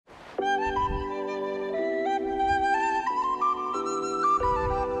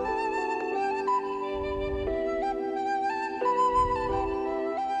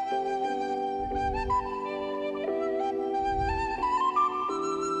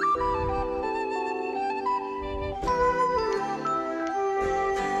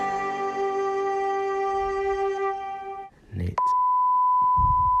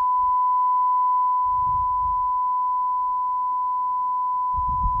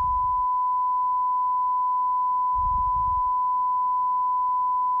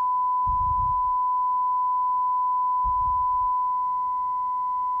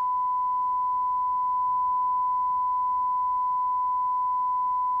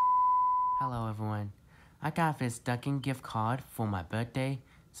Hello everyone. I got this Dunkin gift card for my birthday,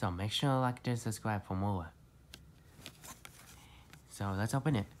 so make sure to like and subscribe for more. So let's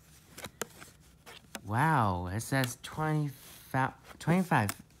open it. Wow, it says $25.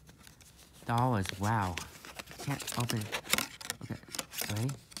 Wow. Can't open it. Okay, ready?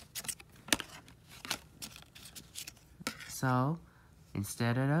 So,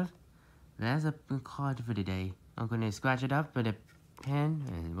 instead of, there's a card for today. I'm gonna scratch it up with a pen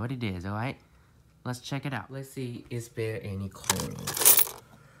and what it is, alright? Let's check it out. Let's see, is there any code?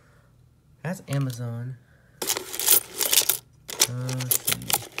 That's Amazon. Let's see.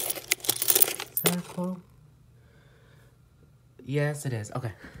 Is that a code? Yes, it is.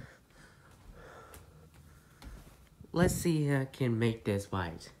 Okay. Let's see if I can make this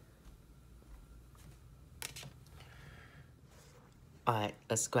right. Alright,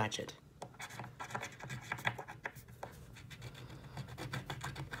 let's scratch it.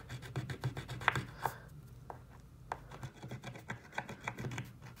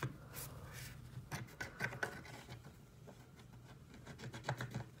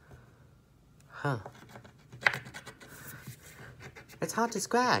 Huh. It's hard to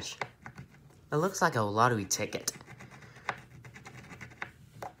scratch. It looks like a lottery ticket.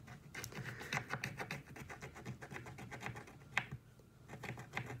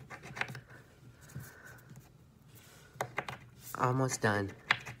 Almost done.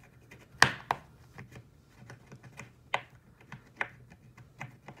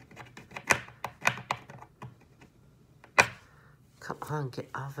 Come on, get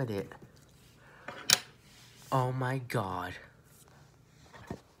off of it. Oh my god.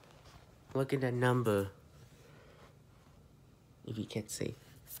 Look at the number. If you can't see.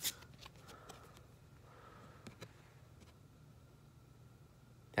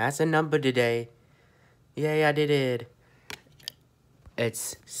 That's a number today. Yeah, I did it. It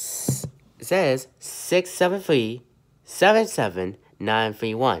says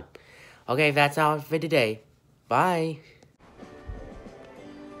 673-77931. Okay, that's all for today. Bye.